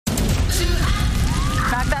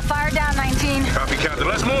Captain.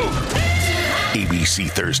 Let's move. ABC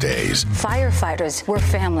Thursdays. Firefighters, we're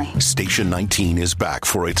family. Station 19 is back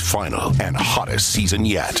for its final and hottest season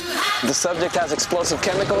yet. The subject has explosive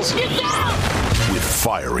chemicals. With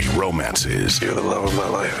fiery romances. You're the love of my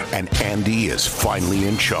life. And Andy is finally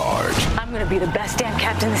in charge. I'm going to be the best damn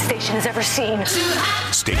captain the station has ever seen.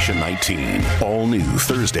 Station 19. All new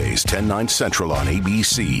Thursdays, 10/9 Central on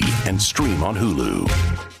ABC and stream on Hulu.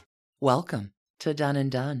 Welcome to Done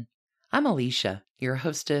and Done. I'm Alicia, your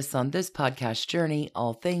hostess on this podcast journey,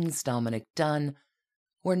 all things Dominick Dunne,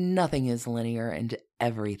 where nothing is linear and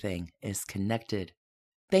everything is connected.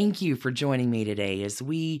 Thank you for joining me today as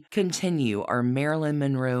we continue our Marilyn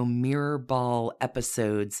Monroe Mirror Ball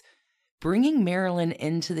episodes, bringing Marilyn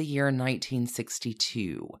into the year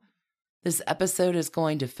 1962. This episode is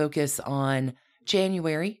going to focus on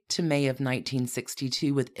January to May of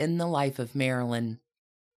 1962 within the life of Marilyn.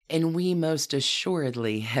 And we most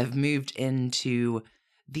assuredly have moved into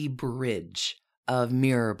the bridge of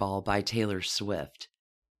Mirror Ball by Taylor Swift.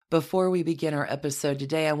 Before we begin our episode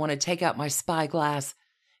today, I want to take out my spyglass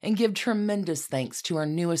and give tremendous thanks to our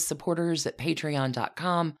newest supporters at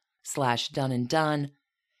patreon.com/doneanddone,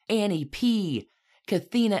 Annie P.,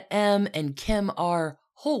 Kathina M., and Kim R.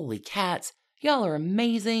 Holy cats, y'all are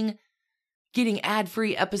amazing. Getting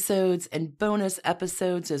ad-free episodes and bonus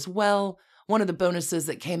episodes as well. One of the bonuses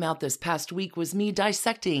that came out this past week was me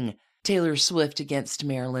dissecting Taylor Swift against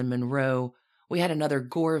Marilyn Monroe. We had another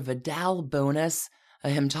Gore Vidal bonus,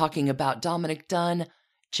 him talking about Dominick Dunne,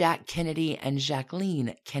 Jack Kennedy, and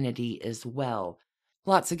Jacqueline Kennedy as well.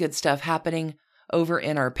 Lots of good stuff happening over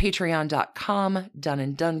in our patreon.com Done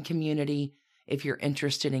and Done community if you're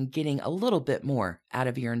interested in getting a little bit more out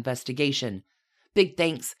of your investigation. Big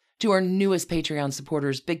thanks to our newest Patreon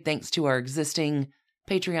supporters. Big thanks to our existing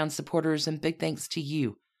Patreon supporters, and big thanks to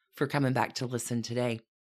you for coming back to listen today.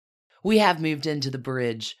 We have moved into the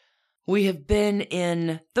bridge. We have been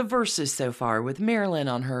in the verses so far with Marilyn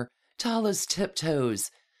on her tallest tiptoes,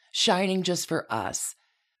 shining just for us.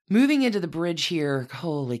 Moving into the bridge here,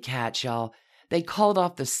 holy cats, y'all. They called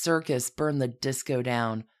off the circus, burned the disco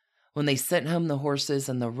down. When they sent home the horses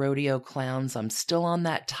and the rodeo clowns, I'm still on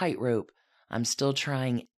that tightrope. I'm still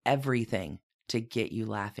trying everything to get you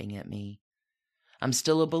laughing at me. I'm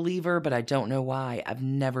still a believer, but I don't know why. I've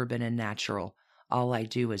never been a natural. All I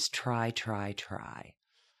do is try.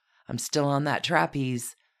 I'm still on that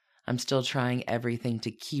trapeze. I'm still trying everything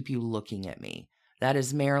to keep you looking at me. That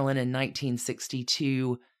is Marilyn in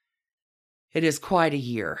 1962. It is quite a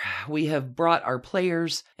year. We have brought our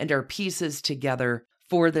players and our pieces together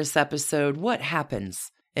for this episode. What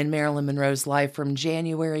happens in Marilyn Monroe's life from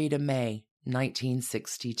January to May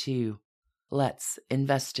 1962? Let's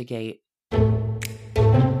investigate.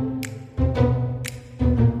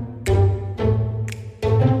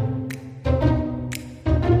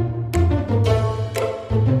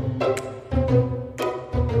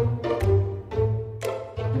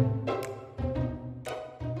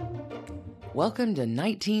 Welcome to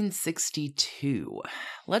 1962.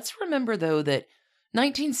 Let's remember, though, that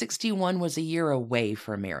 1961 was a year away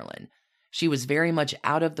for Marilyn. She was very much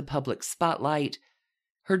out of the public spotlight.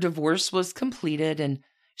 Her divorce was completed, and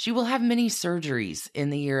she will have many surgeries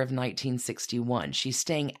in the year of 1961. She's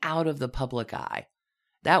staying out of the public eye.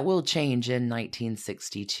 That will change in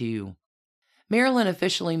 1962. Marilyn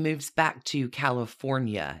officially moves back to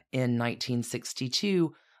California in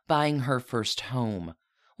 1962, buying her first home.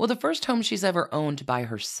 Well, the first home she's ever owned by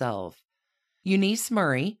herself. Eunice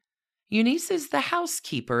Murray. Eunice is the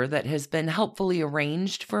housekeeper that has been helpfully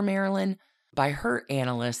arranged for Marilyn by her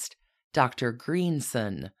analyst, Dr.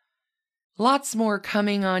 Greenson. Lots more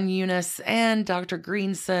coming on Eunice and Dr.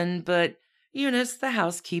 Greenson, but Eunice, the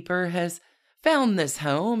housekeeper, has found this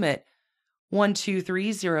home at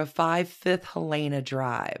 12305 5th Helena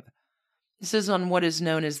Drive. This is on what is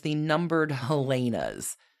known as the numbered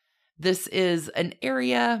Helenas. This is an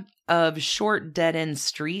area of short dead-end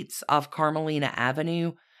streets off Carmelina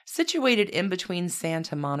Avenue, situated in between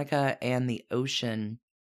Santa Monica and the ocean.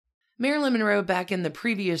 Marilyn Monroe, back in the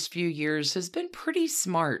previous few years, has been pretty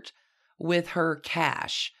smart with her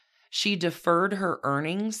cash. She deferred her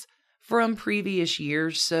earnings from previous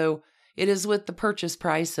years, so it is with the purchase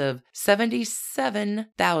price of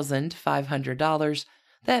 $77,500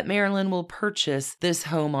 that Marilyn will purchase this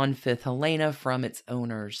home on 5th Helena from its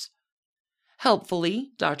owners.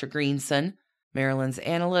 Helpfully, Dr. Greenson, Marilyn's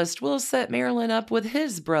analyst, will set Marilyn up with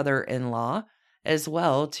his brother-in-law as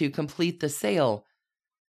well to complete the sale.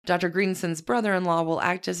 Dr. Greenson's brother-in-law will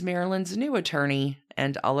act as Marilyn's new attorney,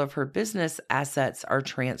 and all of her business assets are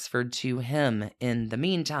transferred to him in the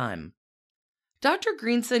meantime. Dr.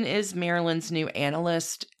 Greenson is Marilyn's new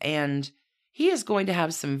analyst, and he is going to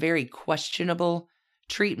have some very questionable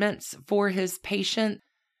treatments for his patient.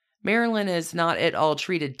 Marilyn is not at all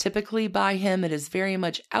treated typically by him. It is very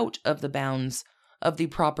much out of the bounds of the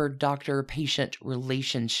proper doctor-patient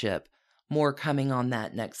relationship. More coming on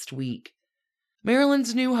that next week.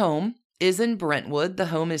 Marilyn's new home is in Brentwood. The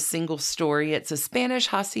home is single-story. It's a Spanish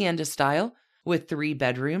hacienda style with 3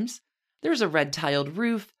 bedrooms. There's a red-tiled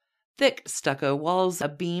roof, thick stucco walls, a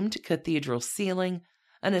beamed cathedral ceiling,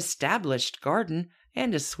 an established garden,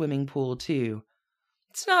 and a swimming pool, too.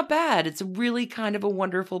 It's not bad. It's really kind of a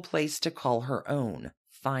wonderful place to call her own,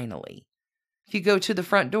 finally. If you go to the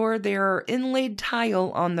front door, there are inlaid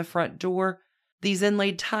tile on the front door. These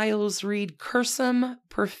inlaid tiles read Cursum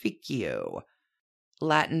Perficio,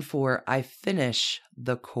 Latin for I finish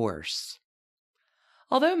the course.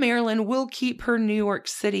 Although Marilyn will keep her New York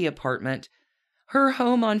City apartment, her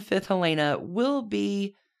home on 5th Helena will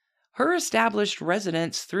be her established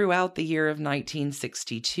residence throughout the year of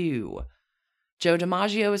 1962. Joe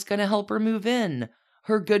DiMaggio is going to help her move in.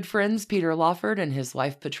 Her good friends Peter Lawford and his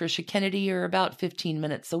wife Patricia Kennedy are about 15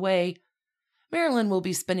 minutes away. Marilyn will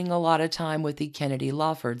be spending a lot of time with the Kennedy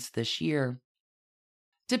Lawfords this year.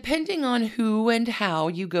 Depending on who and how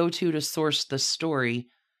you go to source the story,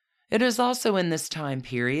 it is also in this time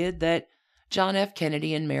period that John F.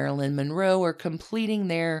 Kennedy and Marilyn Monroe are completing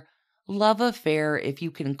their love affair, if you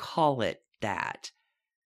can call it that.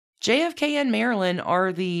 JFK and Marilyn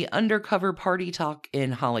are the undercover party talk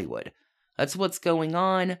in Hollywood. That's what's going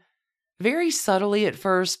on. Very subtly at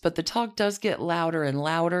first, but the talk does get louder and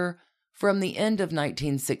louder from the end of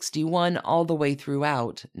 1961 all the way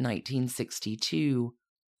throughout 1962.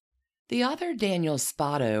 The author Daniel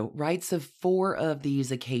Spotto writes of 4 of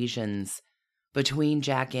these occasions between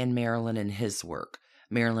Jack and Marilyn in his work,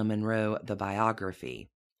 Marilyn Monroe, the biography.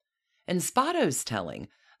 In Spotto's telling,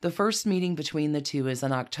 the first meeting between the two is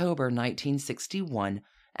in October 1961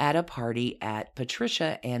 at a party at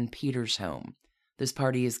Patricia and Peter's home. This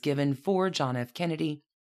party is given for John F. Kennedy,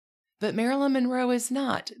 but Marilyn Monroe is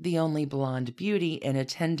not the only blonde beauty in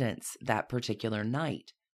attendance that particular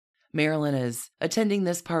night. Marilyn is attending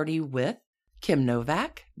this party with Kim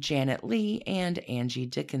Novak, Janet Leigh, and Angie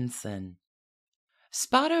Dickinson.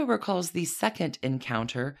 Spotto recalls the second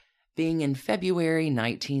encounter being in February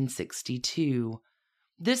 1962.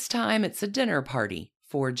 This time it's a dinner party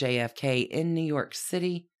for JFK in New York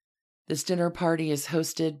City. This dinner party is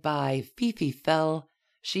hosted by Fifi Fell.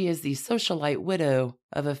 She is the socialite widow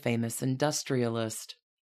of a famous industrialist.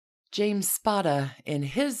 James Spotto, in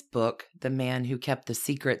his book, The Man Who Kept the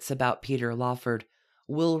Secrets About Peter Lawford,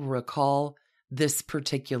 will recall this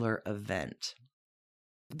particular event.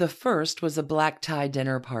 The first was a black-tie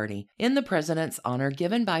dinner party in the president's honor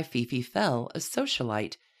given by Fifi Fell, a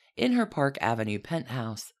socialite, in her Park Avenue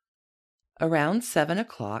penthouse. Around 7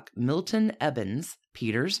 o'clock, Milton Ebbins,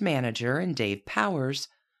 Peter's manager, and Dave Powers,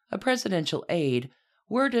 a presidential aide,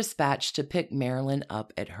 were dispatched to pick Marilyn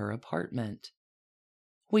up at her apartment.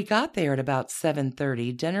 We got there at about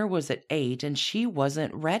 7:30. Dinner was at 8, and she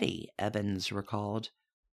wasn't ready, Ebbins recalled.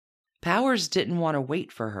 Powers didn't want to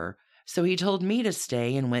wait for her, so he told me to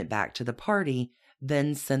stay and went back to the party,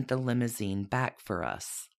 then sent the limousine back for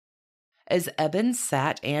us. As Ebbins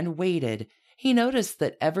sat and waited, he noticed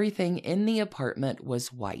that everything in the apartment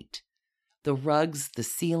was white. The rugs, the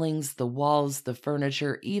ceilings, the walls, the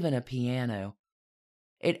furniture, even a piano.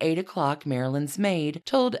 At 8 o'clock, Marilyn's maid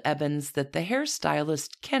told Ebbins that the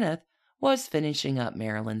hairstylist Kenneth was finishing up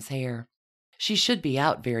Marilyn's hair. She should be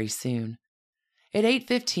out very soon. At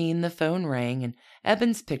 8:15, the phone rang and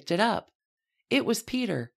Ebbins picked it up. It was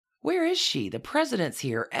Peter. "Where is she? The president's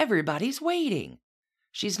here. Everybody's waiting."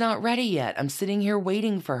 "She's not ready yet. I'm sitting here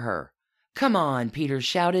waiting for her." "Come on," Peter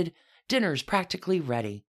shouted. "Dinner's practically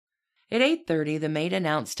ready." At 8:30, the maid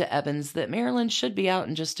announced to Ebbins that Marilyn should be out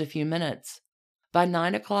in just a few minutes. By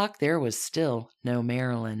 9 o'clock, there was still no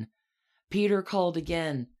Marilyn. Peter called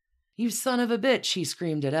again. "You son of a bitch," he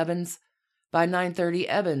screamed at Ebbins. By 9:30,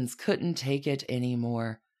 Ebbins couldn't take it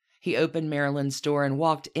anymore. He opened Marilyn's door and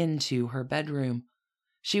walked into her bedroom.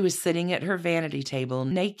 She was sitting at her vanity table,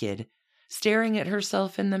 naked, staring at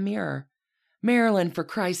herself in the mirror. "Marilyn, for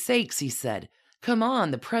Christ's sakes," he said. "Come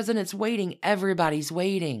on, the president's waiting. Everybody's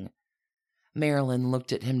waiting." Marilyn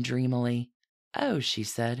looked at him dreamily. "Oh," she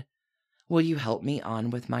said. "Will you help me on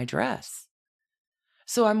with my dress?"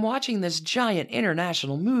 "So I'm watching this giant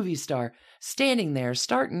international movie star standing there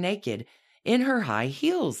stark naked in her high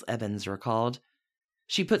heels," Ebbins recalled.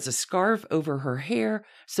 "She puts a scarf over her hair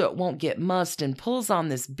so it won't get mussed and pulls on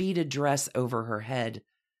this beaded dress over her head.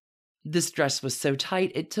 This dress was so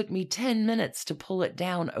tight it took me 10 minutes to pull it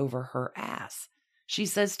down over her ass. She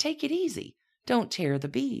says, 'Take it easy. Don't tear the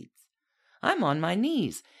beads.' I'm on my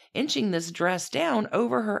knees, inching this dress down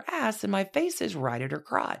over her ass, and my face is right at her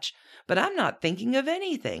crotch. But I'm not thinking of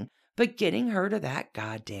anything but getting her to that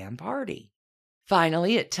goddamn party.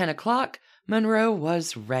 Finally, at 10 o'clock, Monroe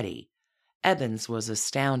was ready. Evans was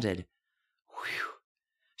astounded. Whew.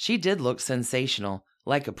 She did look sensational,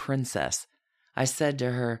 like a princess. I said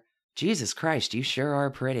to her, "Jesus Christ, you sure are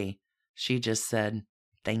pretty." She just said,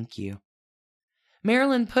 "Thank you."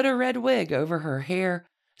 Marilyn put a red wig over her hair,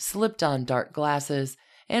 slipped on dark glasses,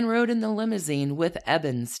 and rode in the limousine with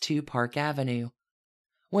Evans to Park Avenue.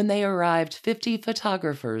 When they arrived, 50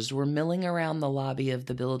 photographers were milling around the lobby of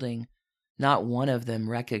the building. Not one of them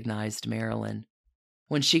recognized Marilyn.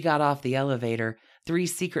 When she got off the elevator, 3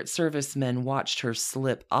 Secret Service men watched her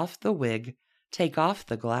slip off the wig, take off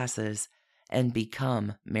the glasses, and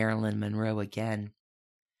become Marilyn Monroe again.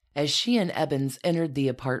 As she and Evans entered the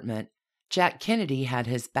apartment, Jack Kennedy had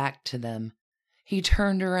his back to them. He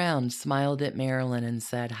turned around, smiled at Marilyn, and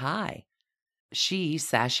said, "Hi." She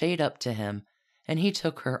sashayed up to him, and he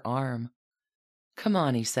took her arm. "Come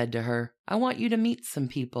on," he said to her. "I want you to meet some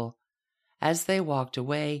people." As they walked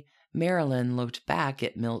away, Marilyn looked back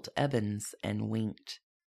at Milt Evans and winked.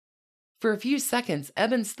 For a few seconds,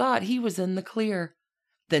 Evans thought he was in the clear.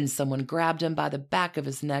 Then someone grabbed him by the back of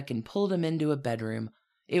his neck and pulled him into a bedroom.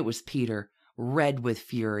 It was Peter, red with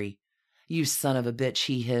fury. "You son of a bitch,"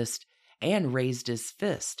 he hissed, and raised his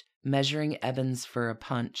fist, measuring Evans for a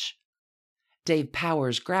punch. Dave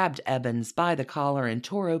Powers grabbed Evans by the collar and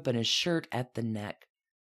tore open his shirt at the neck.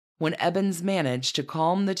 When Evans managed to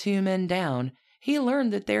calm the 2 men down, he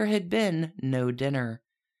learned that there had been no dinner.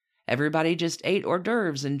 Everybody just ate hors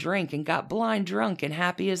d'oeuvres and drank and got blind drunk and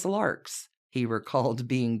happy as larks, he recalled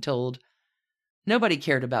being told. Nobody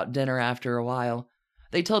cared about dinner after a while.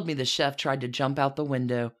 They told me the chef tried to jump out the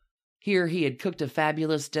window. Here he had cooked a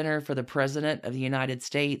fabulous dinner for the President of the United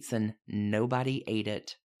States, and nobody ate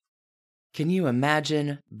it. Can you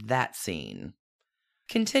imagine that scene?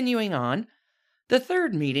 Continuing on, the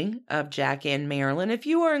third meeting of Jack and Marilyn, if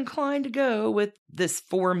you are inclined to go with this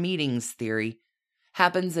 4 meetings theory,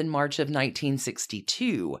 happens in March of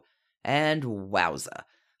 1962. And wowza,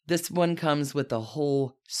 this one comes with the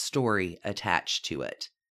whole story attached to it.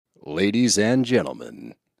 Ladies and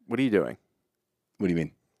gentlemen. What are you doing? What do you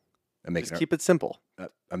mean? Just keep it simple.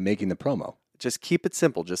 I'm making the promo. Just keep it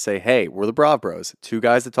simple. Just say, "Hey, we're the Brav Bros. 2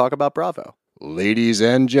 guys that talk about Bravo." Ladies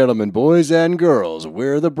and gentlemen, boys and girls,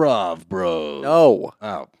 we're the Brav Bros. No.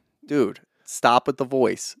 Oh. Dude, stop with the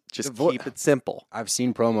voice. Just keep it simple. I've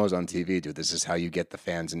seen promos on TV, dude. This is how you get the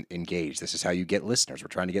fans engaged. This is how you get listeners. We're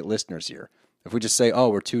trying to get listeners here. If we just say, "Oh,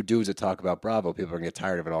 we're 2 dudes that talk about Bravo," people are going to get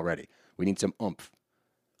tired of it already. We need some oomph.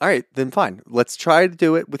 All right, then fine. Let's try to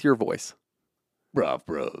do it with your voice. Brav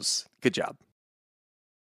Bros. Good job.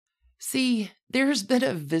 See, there's been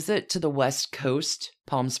a visit to the West Coast,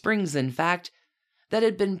 Palm Springs in fact, that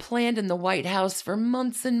had been planned in the White House for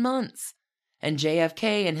months and months. And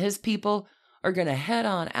JFK and his people are going to head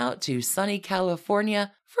on out to sunny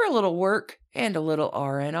California for a little work and a little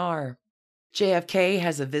R&R. JFK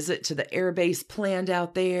has a visit to the air base planned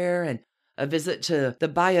out there and a visit to the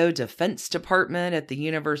Biodefense Department at the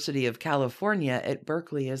University of California at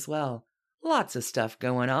Berkeley as well. Lots of stuff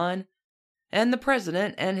going on. And the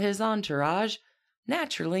president and his entourage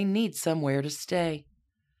naturally need somewhere to stay.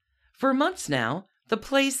 For months now, the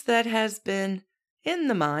place that has been in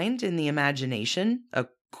the mind, in the imagination,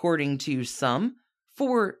 according to some,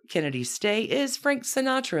 for Kennedy's stay is Frank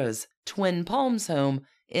Sinatra's Twin Palms home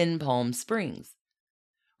in Palm Springs.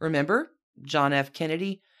 Remember, John F.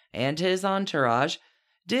 Kennedy and his entourage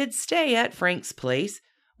did stay at Frank's place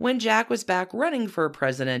when Jack was back running for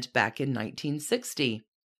president back in 1960.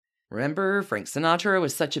 Remember, Frank Sinatra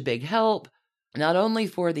was such a big help, not only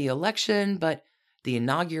for the election, but the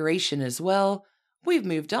inauguration as well. We've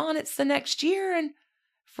moved on, it's the next year, and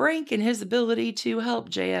Frank and his ability to help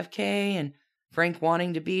JFK and Frank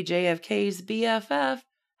wanting to be JFK's BFF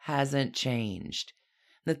hasn't changed.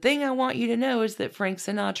 The thing I want you to know is that Frank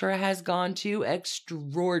Sinatra has gone to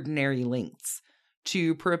extraordinary lengths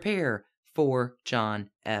to prepare for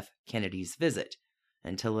John F. Kennedy's visit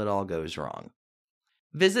until it all goes wrong.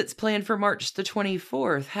 Visits planned for March the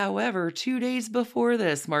 24th. However, 2 days before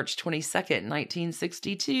this, March 22nd,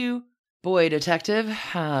 1962, boy detective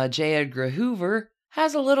J. Edgar Hoover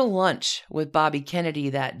has a little lunch with Bobby Kennedy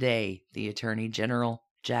that day, the Attorney General,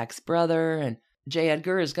 Jack's brother, and J.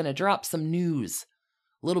 Edgar is going to drop some news.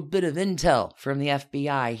 A little bit of intel from the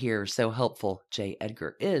FBI here, so helpful J.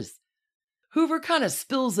 Edgar is. Hoover kind of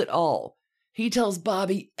spills it all. He tells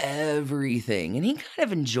Bobby everything, and he kind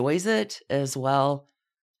of enjoys it as well.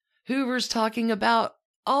 Hoover's talking about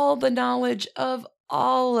all the knowledge of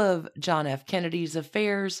all of John F. Kennedy's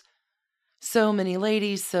affairs. So many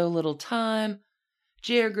ladies, so little time.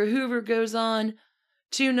 J. Edgar Hoover goes on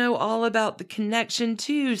to know all about the connection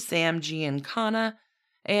to Sam Giancana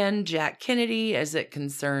and Jack Kennedy as it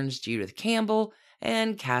concerns Judith Campbell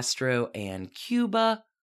and Castro and Cuba.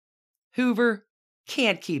 Hoover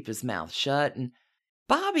can't keep his mouth shut, and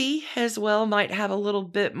Bobby as well might have a little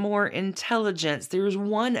bit more intelligence. There's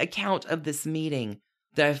one account of this meeting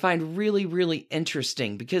that I find really, really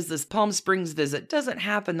interesting because this Palm Springs visit doesn't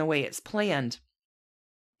happen the way it's planned.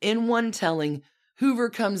 In one telling, Hoover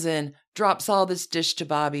comes in, drops all this dish to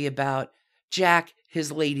Bobby about Jack,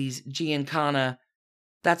 his ladies, Giancana.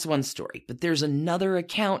 That's one story, but there's another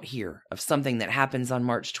account here of something that happens on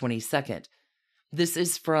March 22nd. This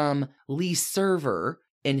is from Lee Server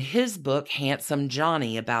in his book, Handsome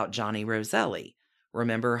Johnny, about Johnny Roselli.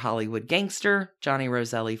 Remember Hollywood gangster, Johnny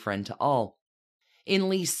Roselli, friend to all. In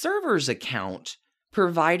Lee Server's account,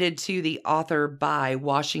 provided to the author by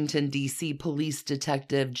Washington, D.C. Police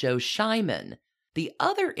Detective Joe Shyman, the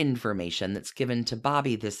other information that's given to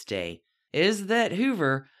Bobby this day is that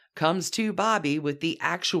Hoover comes to Bobby with the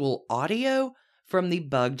actual audio from the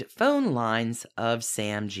bugged phone lines of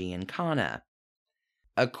Sam Giancana.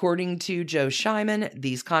 According to Joe Shyman,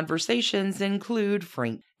 these conversations include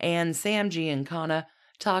Frank and Sam Giancana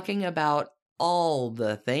talking about all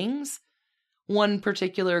the things. One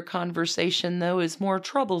particular conversation, though, is more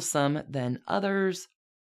troublesome than others.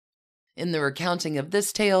 In the recounting of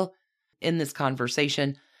this tale, in this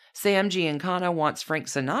conversation, Sam Giancana wants Frank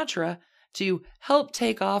Sinatra to help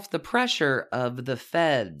take off the pressure of the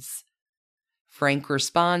feds. Frank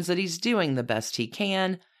responds that he's doing the best he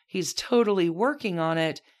can, he's totally working on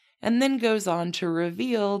it, and then goes on to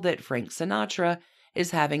reveal that Frank Sinatra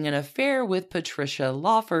is having an affair with Patricia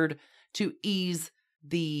Lawford to ease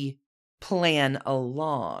the plan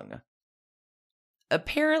along.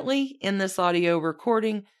 Apparently, in this audio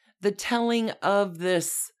recording, the telling of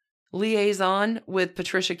this liaison with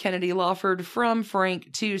Patricia Kennedy Lawford from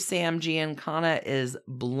Frank to Sam Giancana is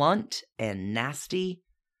blunt and nasty.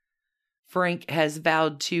 Frank has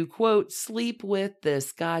vowed to, quote, sleep with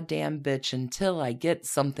this goddamn bitch until I get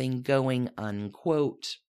something going,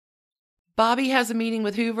 unquote. Bobby has a meeting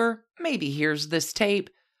with Hoover, maybe hears this tape.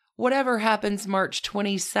 Whatever happens March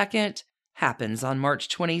 22nd happens on March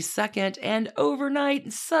 22nd, and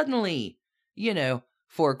overnight, suddenly,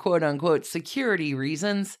 for quote-unquote security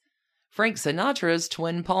reasons, Frank Sinatra's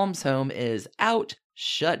Twin Palms home is out,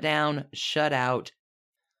 shut down, shut out.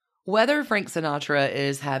 Whether Frank Sinatra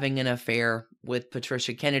is having an affair with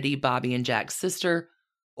Patricia Kennedy, Bobby and Jack's sister,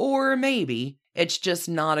 or maybe it's just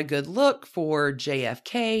not a good look for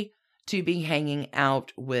JFK to be hanging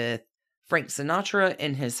out with Frank Sinatra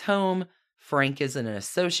in his home. Frank is an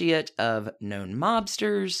associate of known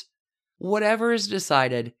mobsters. Whatever is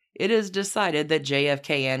decided, it is decided that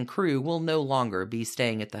JFK and crew will no longer be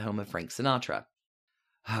staying at the home of Frank Sinatra.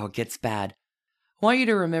 Oh, it gets bad. I want you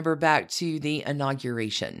to remember back to the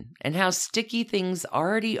inauguration and how sticky things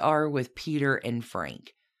already are with Peter and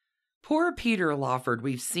Frank. Poor Peter Lawford,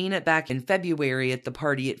 we've seen it back in February at the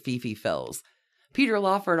party at Fifi Fells. Peter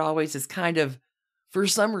Lawford always is kind of, for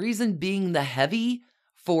some reason, being the heavy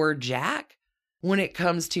for Jack when it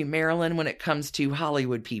comes to Maryland, when it comes to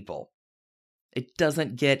Hollywood people. It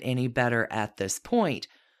doesn't get any better at this point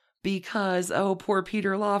because, oh, poor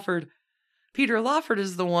Peter Lawford. Peter Lawford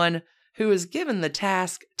is the one who is given the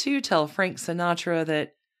task to tell Frank Sinatra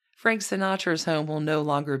that Frank Sinatra's home will no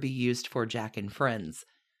longer be used for Jack and friends.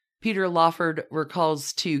 Peter Lawford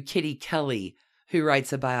recalls to Kitty Kelly, who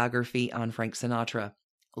writes a biography on Frank Sinatra.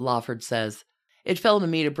 Lawford says, "It fell to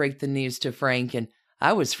me to break the news to Frank, and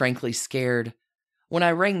I was frankly scared. When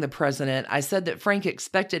I rang the president, I said that Frank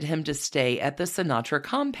expected him to stay at the Sinatra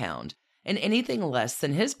compound, and anything less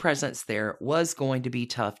than his presence there was going to be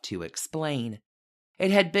tough to explain. It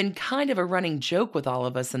had been kind of a running joke with all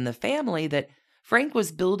of us in the family that Frank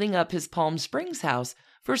was building up his Palm Springs house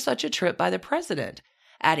for such a trip by the president,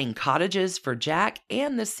 adding cottages for Jack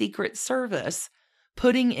and the Secret Service,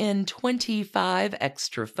 putting in 25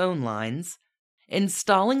 extra phone lines,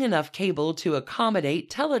 installing enough cable to accommodate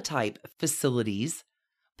teletype facilities,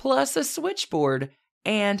 plus a switchboard,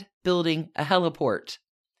 and building a heliport.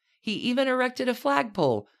 He even erected a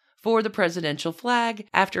flagpole for the presidential flag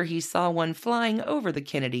after he saw one flying over the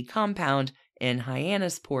Kennedy compound in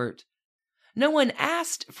Hyannisport. No one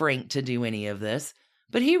asked Frank to do any of this,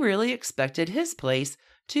 but he really expected his place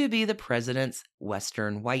to be the president's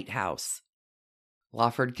Western White House."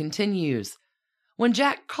 Lawford continues, "When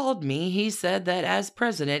Jack called me, he said that as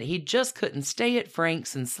president, he just couldn't stay at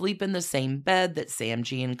Frank's and sleep in the same bed that Sam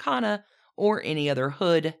Giancana or any other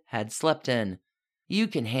hood had slept in. "You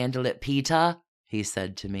can handle it, Peter," he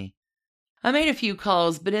said to me. I made a few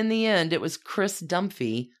calls, but in the end, it was Chris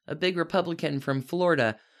Dunphy, a big Republican from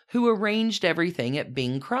Florida, who arranged everything at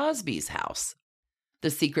Bing Crosby's house. The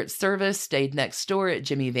Secret Service stayed next door at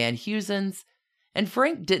Jimmy Van Heusen's, and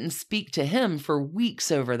Frank didn't speak to him for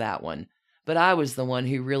weeks over that one, but I was the one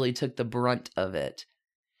who really took the brunt of it.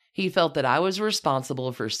 He felt that I was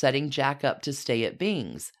responsible for setting Jack up to stay at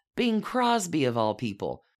Bing's. Bing Crosby, of all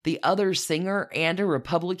people, the other singer and a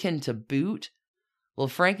Republican to boot. Well,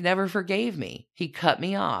 Frank never forgave me. He cut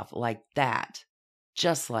me off like that.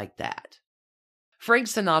 Just like that. Frank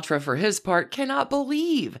Sinatra, for his part, cannot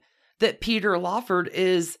believe that Peter Lawford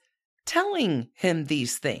is telling him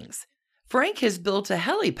these things. Frank has built a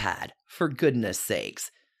helipad, for goodness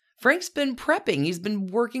sakes. Frank's been prepping. He's been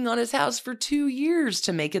working on his house for 2 years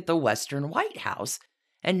to make it the Western White House.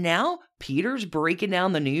 And now Peter's breaking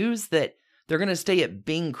down the news that they're going to stay at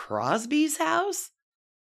Bing Crosby's house?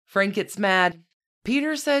 Frank gets mad.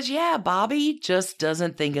 Peter says, yeah, Bobby just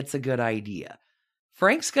doesn't think it's a good idea.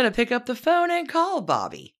 Frank's going to pick up the phone and call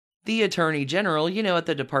Bobby, the Attorney General, at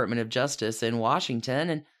the Department of Justice in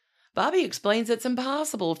Washington, and Bobby explains it's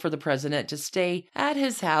impossible for the president to stay at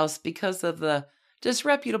his house because of the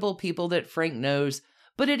disreputable people that Frank knows,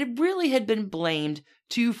 but it really had been blamed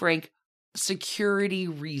to Frank. Security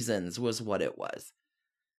reasons was what it was.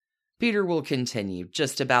 Peter will continue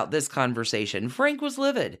just about this conversation. Frank was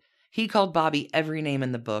livid. He called Bobby every name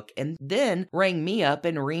in the book and then rang me up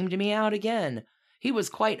and reamed me out again. He was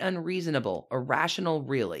quite unreasonable, irrational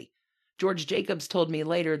really. George Jacobs told me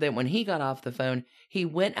later that when he got off the phone, he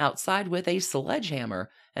went outside with a sledgehammer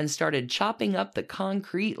and started chopping up the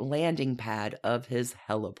concrete landing pad of his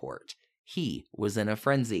heliport. He was in a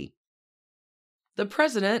frenzy. The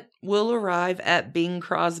president will arrive at Bing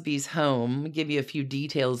Crosby's home. I'll give you a few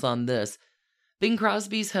details on this. Bing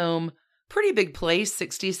Crosby's home, pretty big place,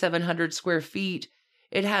 6,700 square feet.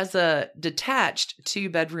 It has a detached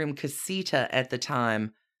 2-bedroom casita at the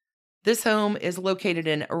time. This home is located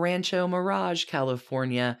in Rancho Mirage,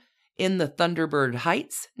 California, in the Thunderbird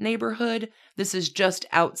Heights neighborhood. This is just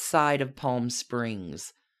outside of Palm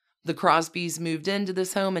Springs. The Crosbys moved into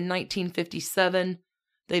this home in 1957.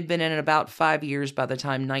 They've been in it about 5 years by the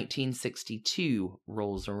time 1962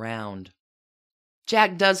 rolls around.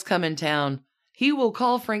 Jack does come in town. He will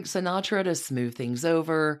call Frank Sinatra to smooth things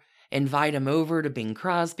over, invite him over to Bing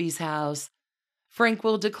Crosby's house. Frank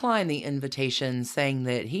will decline the invitation, saying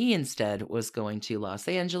that he instead was going to Los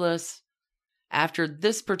Angeles. After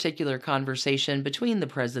this particular conversation between the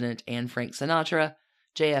president and Frank Sinatra,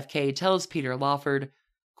 JFK tells Peter Lawford,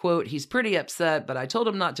 quote, he's pretty upset, but I told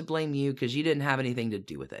him not to blame you because you didn't have anything to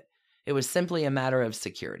do with it. It was simply a matter of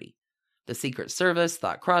security. The Secret Service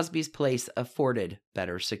thought Crosby's place afforded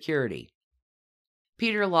better security.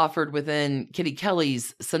 Peter Lawford, within Kitty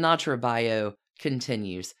Kelly's Sinatra bio,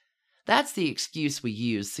 continues, that's the excuse we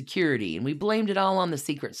used, security, and we blamed it all on the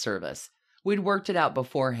Secret Service. We'd worked it out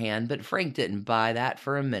beforehand, but Frank didn't buy that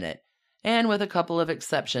for a minute. And with a couple of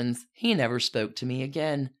exceptions, he never spoke to me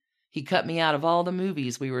again. He cut me out of all the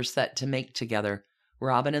movies we were set to make together.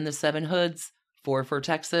 Robin and the Seven Hoods, 4 for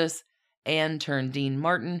Texas, Anne turned Dean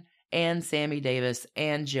Martin, and Sammy Davis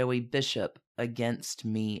and Joey Bishop against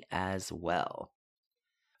me as well.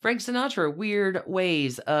 Frank Sinatra, weird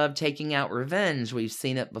ways of taking out revenge. We've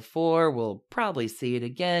seen it before. We'll probably see it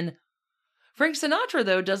again. Frank Sinatra,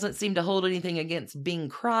 though, doesn't seem to hold anything against Bing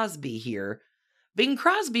Crosby here. Bing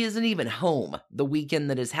Crosby isn't even home the weekend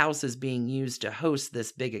that his house is being used to host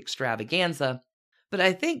this big extravaganza. But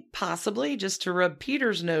I think possibly, just to rub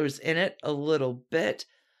Peter's nose in it a little bit,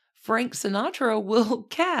 Frank Sinatra will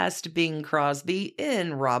cast Bing Crosby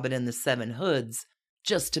in Robin and the Seven Hoods,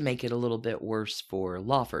 just to make it a little bit worse for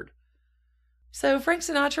Lawford. So Frank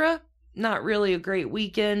Sinatra, not really a great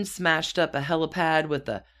weekend, smashed up a helipad with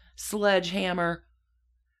a sledgehammer.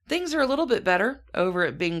 Things are a little bit better over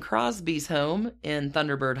at Bing Crosby's home in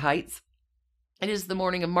Thunderbird Heights. It is the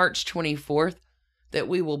morning of March 24th that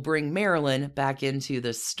we will bring Marilyn back into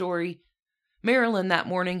this story. Marilyn that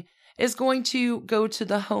morning is going to go to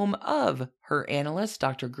the home of her analyst,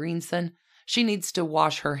 Dr. Greenson. She needs to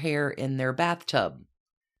wash her hair in their bathtub.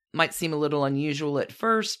 Might seem a little unusual at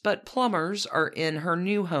first, but plumbers are in her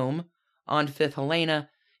new home on 5th Helena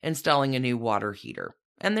installing a new water heater.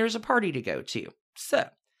 And there's a party to go to. So,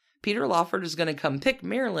 Peter Lawford is going to come pick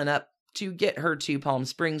Marilyn up to get her to Palm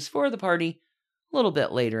Springs for the party a little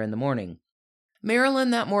bit later in the morning.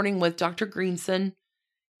 Marilyn that morning with Dr. Greenson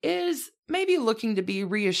is maybe looking to be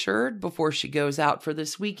reassured before she goes out for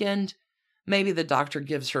this weekend. Maybe the doctor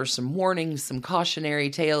gives her some warnings, some cautionary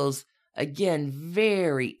tales. Again,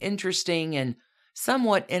 very interesting and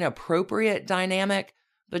somewhat inappropriate dynamic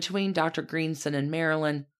between Dr. Greenson and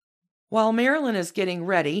Marilyn. While Marilyn is getting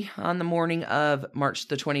ready on the morning of March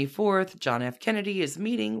the 24th, John F. Kennedy is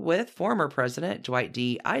meeting with former President Dwight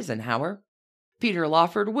D. Eisenhower. Peter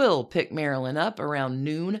Lawford will pick Marilyn up around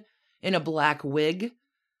noon in a black wig,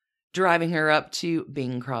 driving her up to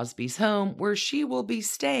Bing Crosby's home, where she will be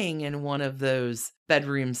staying in one of those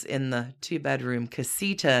bedrooms in the two-bedroom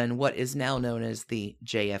casita in what is now known as the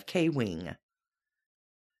JFK wing.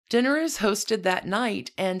 Dinner is hosted that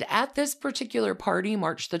night, and at this particular party,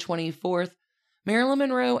 March the 24th, Marilyn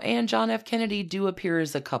Monroe and John F. Kennedy do appear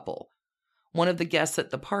as a couple. One of the guests at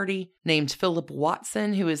the party, named Philip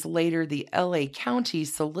Watson, who is later the LA County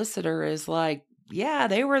solicitor, is like, yeah,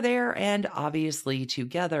 they were there and obviously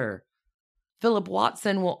together. Philip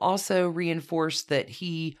Watson will also reinforce that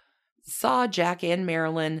he saw Jack and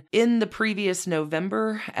Marilyn in the previous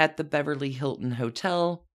November at the Beverly Hilton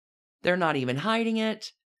Hotel. They're not even hiding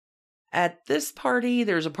it. At this party,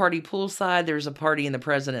 there's a party poolside, there's a party in the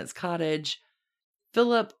president's cottage.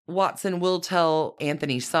 Philip Watson will tell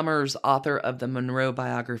Anthony Summers, author of the Monroe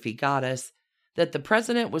biography Goddess, that the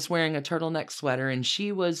president was wearing a turtleneck sweater and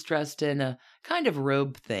she was dressed in a kind of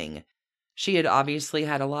robe thing. She had obviously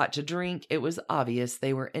had a lot to drink. It was obvious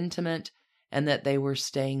they were intimate and that they were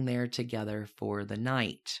staying there together for the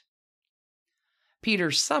night.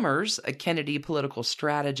 Peter Summers, a Kennedy political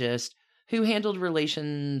strategist who handled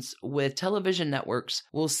relations with television networks,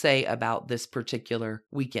 will say about this particular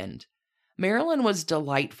weekend. Marilyn was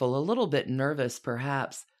delightful, a little bit nervous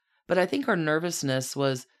perhaps, but I think her nervousness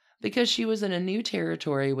was because she was in a new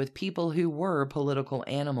territory with people who were political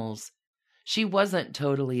animals. She wasn't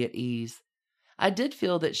totally at ease. I did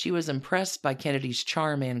feel that she was impressed by Kennedy's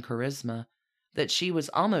charm and charisma, that she was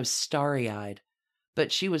almost starry-eyed,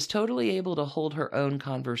 but she was totally able to hold her own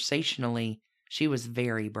conversationally. She was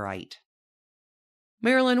very bright.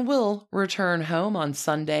 Marilyn will return home on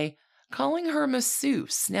Sunday, calling her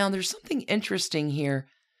masseuse. Now, there's something interesting here.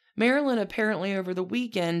 Marilyn apparently over the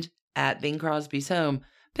weekend at Bing Crosby's home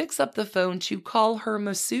picks up the phone to call her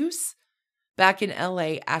masseuse back in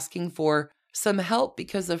LA asking for some help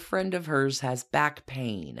because a friend of hers has back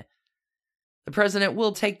pain. The president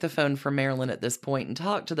will take the phone from Marilyn at this point and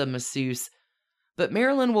talk to the masseuse, but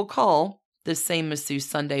Marilyn will call this same masseuse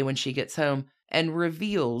Sunday when she gets home and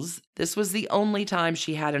reveals this was the only time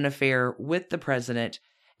she had an affair with the president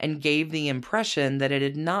and gave the impression that it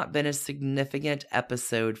had not been a significant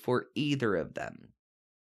episode for either of them.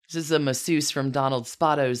 This is a masseuse from Donald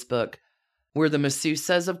Spotto's book, where the masseuse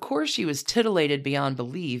says, of course, she was titillated beyond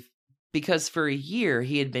belief because for a year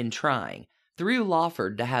he had been trying, through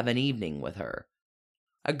Lawford, to have an evening with her.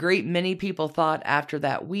 A great many people thought after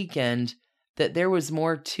that weekend that there was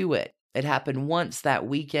more to it. It happened once that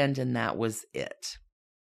weekend, and that was it.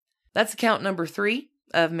 That's account number 3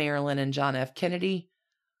 of Marilyn and John F. Kennedy,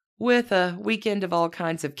 with a weekend of all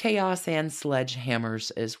kinds of chaos and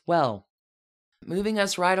sledgehammers as well. Moving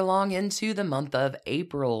us right along into the month of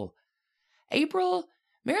April. Marilyn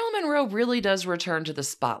Monroe really does return to the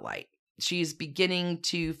spotlight. She's beginning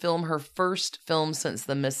to film her first film since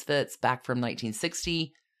The Misfits back from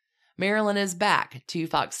 1960. Marilyn is back to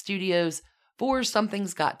Fox Studios for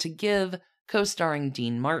Something's Got to Give, co-starring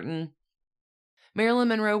Dean Martin. Marilyn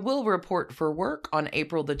Monroe will report for work on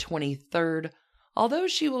April the 23rd, although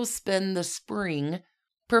she will spend the spring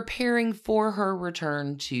preparing for her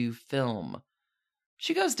return to film.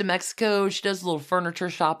 She goes to Mexico, she does a little furniture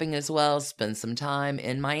shopping as well, spends some time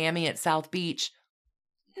in Miami at South Beach.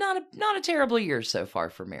 Not a terrible year so far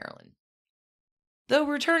for Marilyn. Though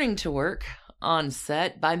returning to work on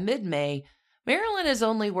set, by mid-May, Marilyn has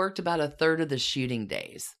only worked about a third of the shooting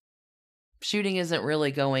days. Shooting isn't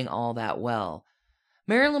really going all that well.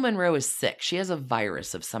 Marilyn Monroe is sick. She has a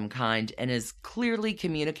virus of some kind and is clearly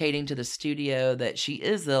communicating to the studio that she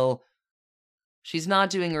is ill. She's not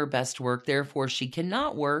doing her best work, therefore she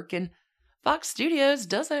cannot work, and Fox Studios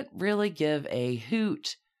doesn't really give a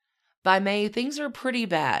hoot. By May, things are pretty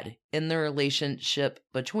bad in the relationship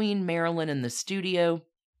between Marilyn and the studio.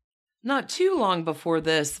 Not too long before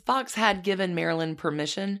this, Fox had given Marilyn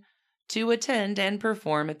permission to attend and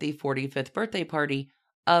perform at the 45th birthday party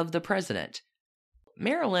of the president.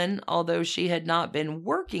 Marilyn, although she had not been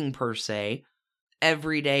working per se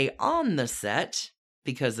every day on the set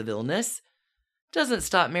because of illness, doesn't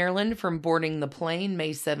stop Marilyn from boarding the plane May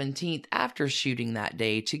 17th after shooting that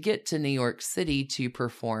day to get to New York City to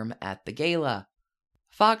perform at the gala.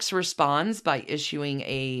 Fox responds by issuing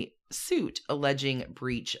a suit alleging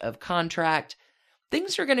breach of contract.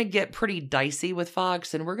 Things are going to get pretty dicey with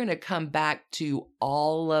Fox, and we're going to come back to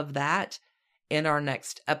all of that in our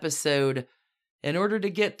next episode in order to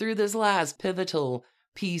get through this last pivotal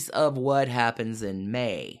piece of what happens in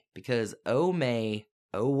May. Because, oh May,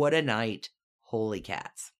 oh what a night, holy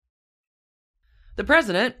cats. The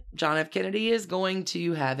president, John F. Kennedy, is going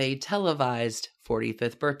to have a televised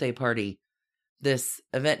 45th birthday party. This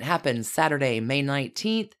event happens Saturday, May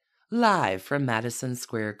 19th, live from Madison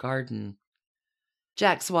Square Garden.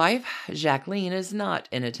 Jack's wife, Jacqueline, is not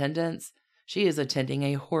in attendance. She is attending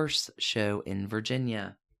a horse show in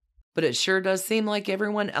Virginia. But it sure does seem like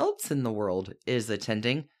everyone else in the world is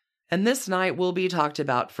attending. And this night will be talked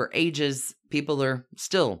about for ages. People are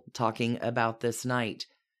still talking about this night.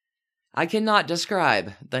 I cannot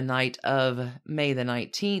describe the night of May the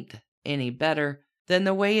 19th any better than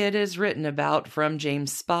the way it is written about from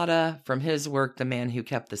James Spada from his work, The Man Who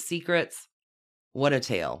Kept the Secrets. What a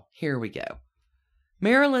tale. Here we go.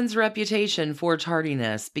 Marilyn's reputation for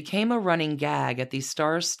tardiness became a running gag at the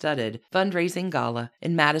star-studded fundraising gala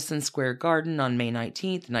in Madison Square Garden on May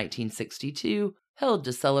 19, 1962, held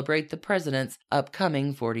to celebrate the president's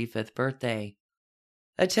upcoming 45th birthday.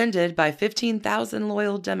 Attended by 15,000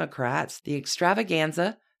 loyal Democrats, the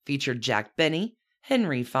extravaganza featured Jack Benny,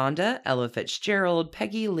 Henry Fonda, Ella Fitzgerald,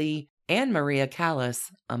 Peggy Lee, and Maria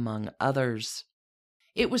Callas, among others.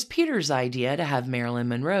 It was Peter's idea to have Marilyn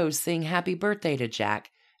Monroe sing Happy Birthday to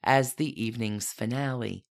Jack as the evening's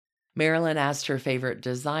finale. Marilyn asked her favorite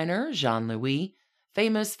designer, Jean Louis,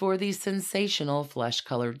 famous for the sensational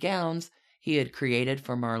flesh-colored gowns he had created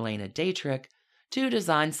for Marlene Dietrich, to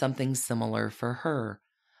design something similar for her,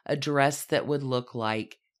 a dress that would look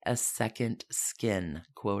like a second skin,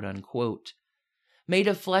 quote-unquote. Made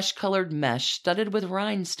of flesh-colored mesh studded with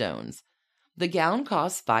rhinestones. The gown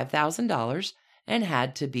cost $5,000 and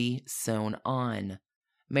had to be sewn on.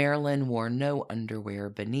 Marilyn wore no underwear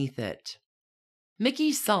beneath it.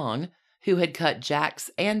 Mickey Song, who had cut Jack's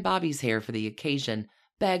and Bobby's hair for the occasion,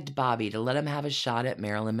 begged Bobby to let him have a shot at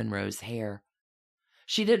Marilyn Monroe's hair.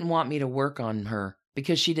 She didn't want me to work on her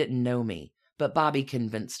because she didn't know me, but Bobby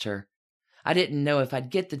convinced her. I didn't know if I'd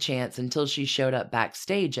get the chance until she showed up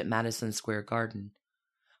backstage at Madison Square Garden.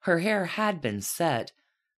 Her hair had been set,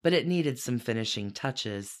 but it needed some finishing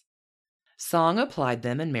touches. Song applied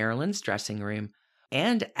them in Marilyn's dressing room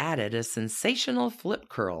and added a sensational flip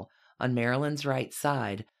curl on Marilyn's right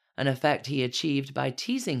side, an effect he achieved by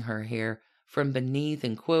teasing her hair from beneath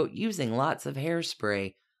and, quote, using lots of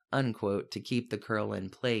hairspray, unquote, to keep the curl in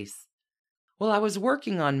place. While I was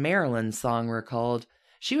working on Marilyn, Song recalled,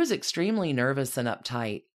 she was extremely nervous and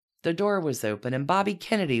uptight. The door was open and Bobby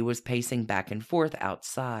Kennedy was pacing back and forth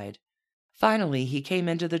outside. Finally, he came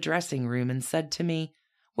into the dressing room and said to me,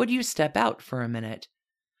 "Would you step out for a minute?"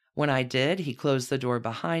 When I did, he closed the door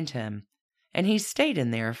behind him, and he stayed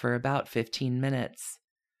in there for about 15 minutes.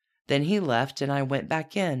 Then he left and I went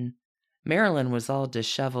back in. Marilyn was all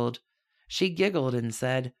disheveled. She giggled and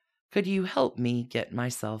said, "Could you help me get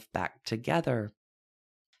myself back together?"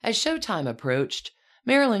 As showtime approached,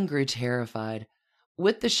 Marilyn grew terrified.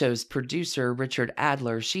 With the show's producer, Richard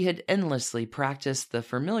Adler, she had endlessly practiced the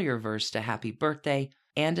familiar verse to Happy Birthday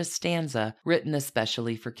and a stanza written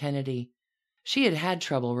especially for Kennedy. She had had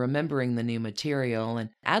trouble remembering the new material, and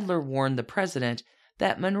Adler warned the president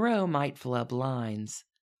that Monroe might flub lines.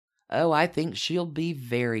 "Oh, I think she'll be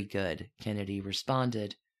very good," Kennedy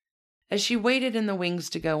responded. As she waited in the wings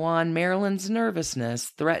to go on, Marilyn's nervousness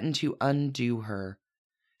threatened to undo her.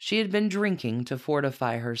 She had been drinking to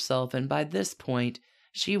fortify herself, and by this point,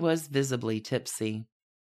 she was visibly tipsy.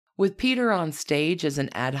 With Peter on stage as an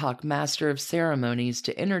ad hoc master of ceremonies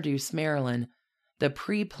to introduce Marilyn, the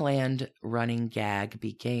pre-planned running gag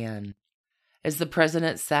began. As the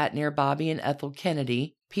president sat near Bobby and Ethel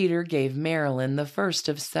Kennedy, Peter gave Marilyn the first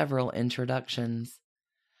of several introductions.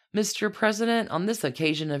 "Mr. President, on this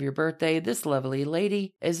occasion of your birthday, this lovely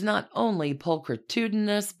lady is not only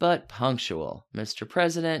pulchritudinous but punctual. Mr.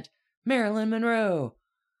 President, Marilyn Monroe."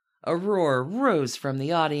 A roar rose from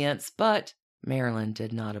the audience, but Marilyn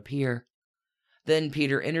did not appear. Then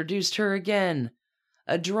Peter introduced her again.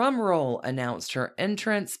 A drum roll announced her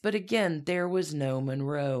entrance, but again there was no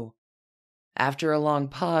Monroe. After a long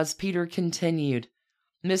pause, Peter continued,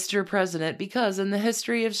 "Mr. President, because in the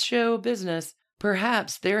history of show business,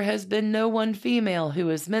 perhaps there has been no one female who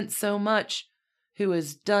has meant so much, who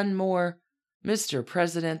has done more. Mr.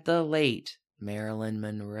 President, the late Marilyn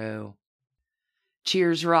Monroe."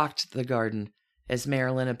 Cheers rocked the garden as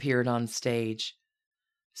Marilyn appeared on stage.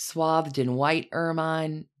 Swathed in white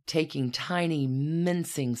ermine, taking tiny,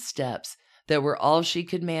 mincing steps that were all she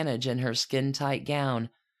could manage in her skin-tight gown,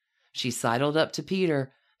 she sidled up to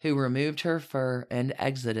Peter, who removed her fur and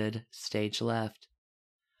exited stage left.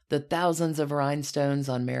 The thousands of rhinestones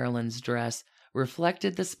on Marilyn's dress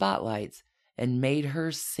reflected the spotlights and made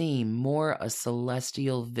her seem more a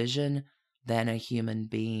celestial vision than a human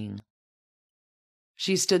being.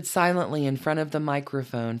 She stood silently in front of the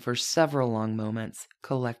microphone for several long moments,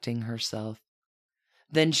 collecting herself.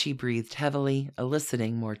 Then she breathed heavily,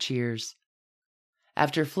 eliciting more cheers.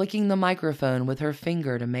 After flicking the microphone with her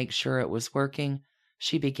finger to make sure it was working,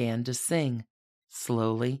 she began to sing,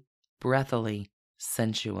 slowly, breathily,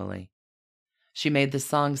 sensually. She made the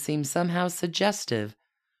song seem somehow suggestive,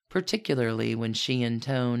 particularly when she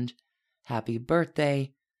intoned, "Happy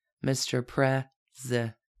birthday, Mr.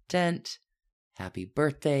 President. Happy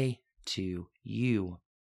birthday to you."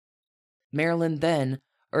 Marilyn then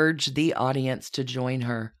urged the audience to join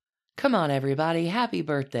her. "Come on, everybody, happy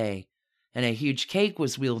birthday." And a huge cake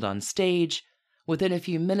was wheeled on stage. Within a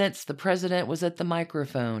few minutes, the president was at the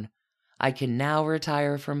microphone. "I can now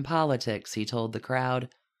retire from politics," he told the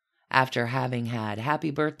crowd, after having had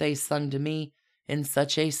happy birthday sung to me in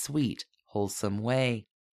such a sweet, wholesome way.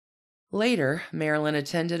 Later, Marilyn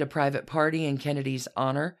attended a private party in Kennedy's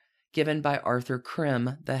honor given by Arthur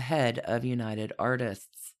Krim, the head of United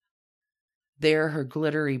Artists. There, her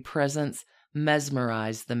glittery presence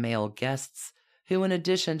mesmerized the male guests, who, in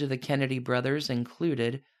addition to the Kennedy brothers,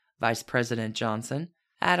 included Vice President Johnson,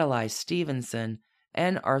 Adlai Stevenson,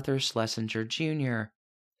 and Arthur Schlesinger Jr.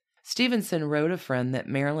 Stevenson wrote a friend that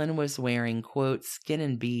Marilyn was wearing, quote, "skin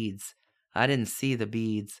and beads." I didn't see the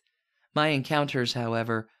beads. My encounters,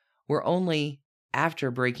 however, were only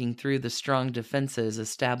after breaking through the strong defenses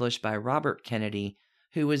established by Robert Kennedy,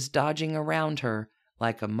 who was dodging around her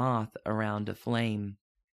like a moth around a flame.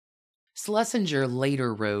 Schlesinger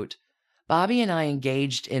later wrote, "Bobby and I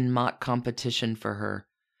engaged in mock competition for her.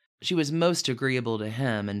 She was most agreeable to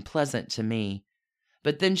him and pleasant to me,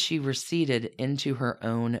 but then she receded into her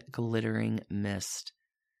own glittering mist.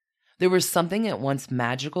 There was something at once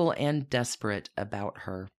magical and desperate about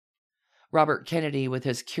her. Robert Kennedy, with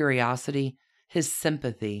his curiosity, his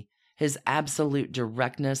sympathy, his absolute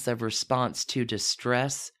directness of response to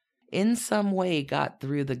distress, in some way got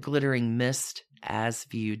through the glittering mist as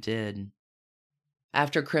few did."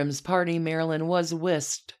 After Krim's party, Marilyn was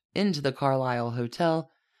whisked into the Carlisle Hotel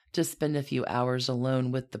to spend a few hours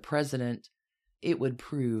alone with the president. It would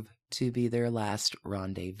prove to be their last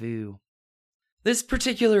rendezvous. This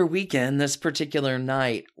particular weekend, this particular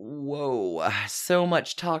night, whoa, so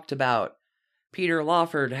much talked about. Peter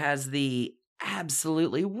Lawford has the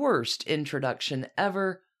absolutely worst introduction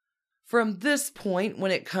ever. From this point,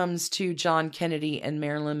 when it comes to John Kennedy and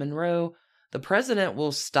Marilyn Monroe, the president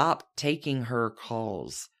will stop taking her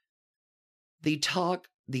calls. The talk,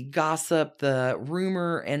 the gossip, the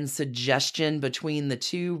rumor and suggestion between the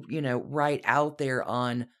two, right out there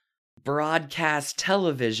on broadcast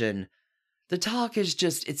television, the talk is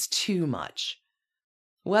just, it's too much.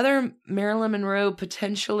 Whether Marilyn Monroe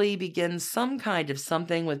potentially begins some kind of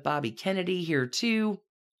something with Bobby Kennedy here too.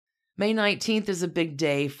 May 19th is a big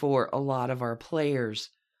day for a lot of our players.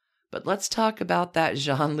 But let's talk about that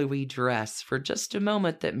Jean-Louis dress for just a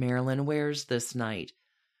moment that Marilyn wears this night.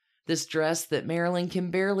 This dress that Marilyn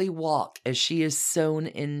can barely walk as she is sewn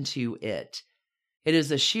into it. It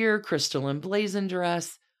is a sheer crystal emblazoned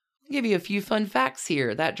dress. I'll give you a few fun facts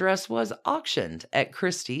here. That dress was auctioned at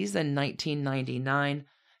Christie's in 1999,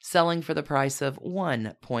 selling for the price of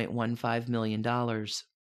 $1.15 million.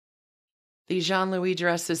 The Jean-Louis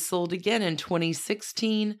dress is sold again in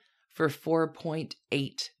 2016 for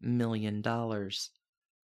 $4.8 million.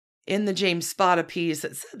 In the James Spada piece,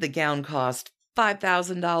 it said the gown cost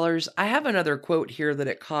 $5,000. I have another quote here that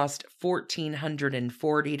it cost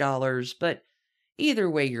 $1,440, but either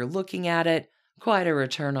way you're looking at it, quite a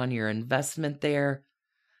return on your investment there.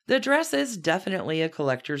 The dress is definitely a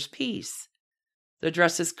collector's piece. The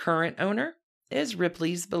dress's current owner is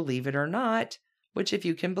Ripley's Believe It or Not, which, if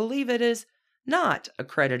you can believe it, is not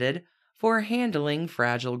accredited for handling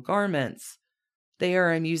fragile garments. They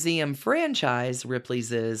are a museum franchise.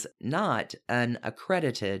 Ripley's is not an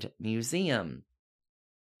accredited museum.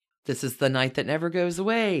 This is the night that never goes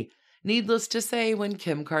away. Needless to say, when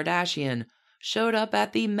Kim Kardashian showed up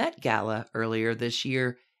at the Met Gala earlier this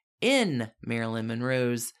year in Marilyn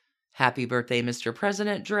Monroe's Happy Birthday, Mr.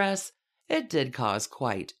 President dress, it did cause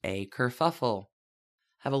quite a kerfuffle.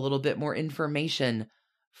 Have a little bit more information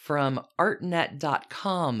from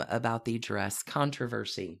artnet.com about the dress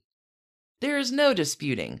controversy. There is no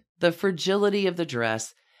disputing the fragility of the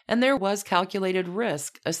dress, and there was calculated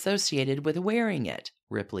risk associated with wearing it,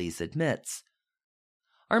 Ripley's admits.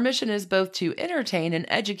 Our mission is both to entertain and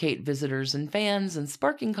educate visitors and fans, and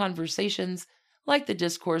sparking conversations like the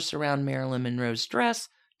discourse around Marilyn Monroe's dress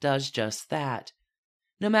does just that.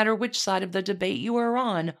 No matter which side of the debate you are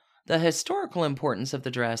on, the historical importance of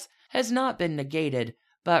the dress has not been negated,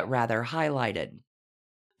 but rather highlighted.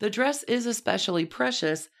 The dress is especially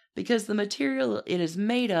precious because the material it is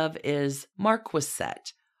made of is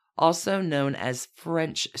marquisette, also known as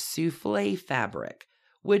French soufflé fabric,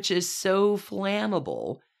 which is so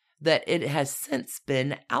flammable that it has since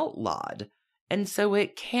been outlawed, and so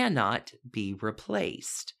it cannot be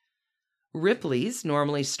replaced. Ripley's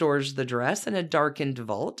normally stores the dress in a darkened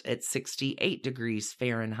vault at 68 degrees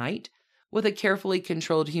Fahrenheit with a carefully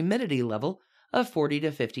controlled humidity level of 40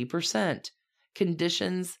 to 50%,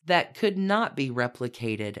 conditions that could not be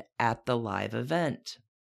replicated at the live event.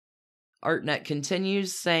 Artnet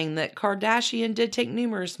continues, saying that Kardashian did take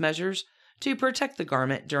numerous measures to protect the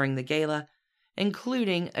garment during the gala,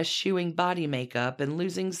 including eschewing body makeup and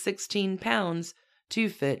losing 16 pounds to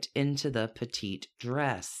fit into the petite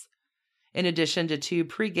dress. In addition to 2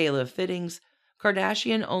 pre-gala fittings,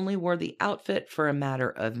 Kardashian only wore the outfit for a matter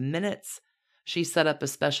of minutes. She set up a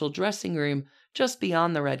special dressing room just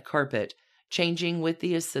beyond the red carpet, changing with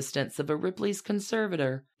the assistance of a Ripley's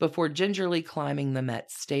conservator before gingerly climbing the Met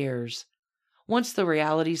stairs. Once the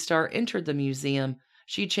reality star entered the museum,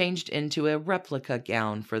 she changed into a replica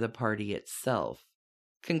gown for the party itself.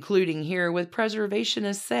 Concluding here with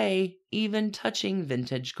preservationists say even touching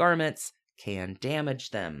vintage garments can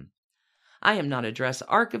damage them. I am not a dress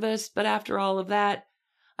archivist, but after all of that,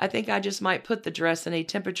 I think I just might put the dress in a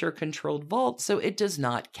temperature-controlled vault so it does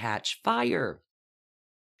not catch fire.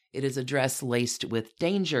 It is a dress laced with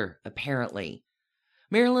danger, apparently.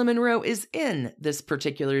 Marilyn Monroe is in this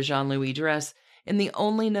particular Jean-Louis dress in the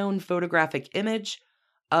only known photographic image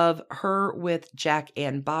of her with Jack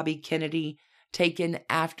and Bobby Kennedy taken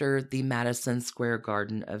after the Madison Square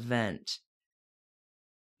Garden event.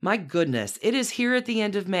 My goodness, it is here at the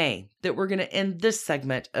end of May that we're going to end this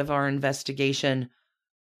segment of our investigation.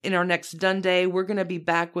 In our next Done Day, we're going to be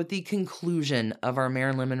back with the conclusion of our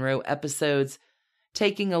Marilyn Monroe episodes,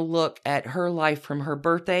 taking a look at her life from her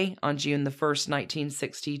birthday on June the 1st,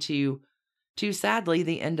 1962, to sadly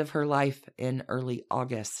the end of her life in early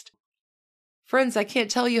August. Friends, I can't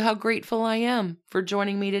tell you how grateful I am for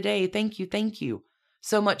joining me today. Thank you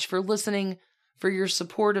so much for listening, for your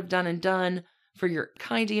support of Done and Done, for your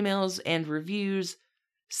kind emails and reviews.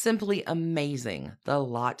 Simply amazing, the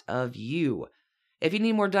lot of you. If you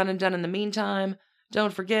need more Done and Done in the meantime,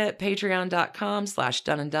 don't forget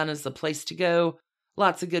patreon.com/doneanddone is the place to go.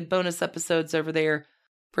 Lots of good bonus episodes over there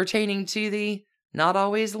pertaining to the not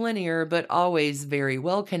always linear, but always very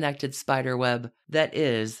well-connected spiderweb that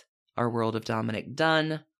is our world of Dominick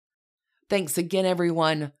Dunne. Thanks again,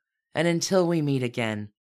 everyone, and until we meet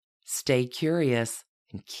again, stay curious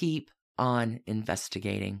and keep on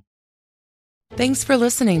investigating. Thanks for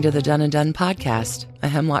listening to the Done and Done podcast, a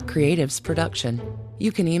Hemlock Creatives production.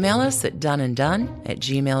 You can email us at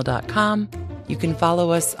doneanddone@gmail.com. You can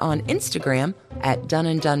follow us on Instagram at Done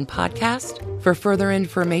and Done Podcast. For further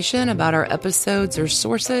information about our episodes or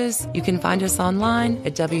sources, you can find us online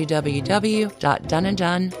at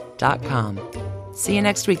www.doneanddone.com. See you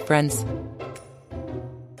next week, friends.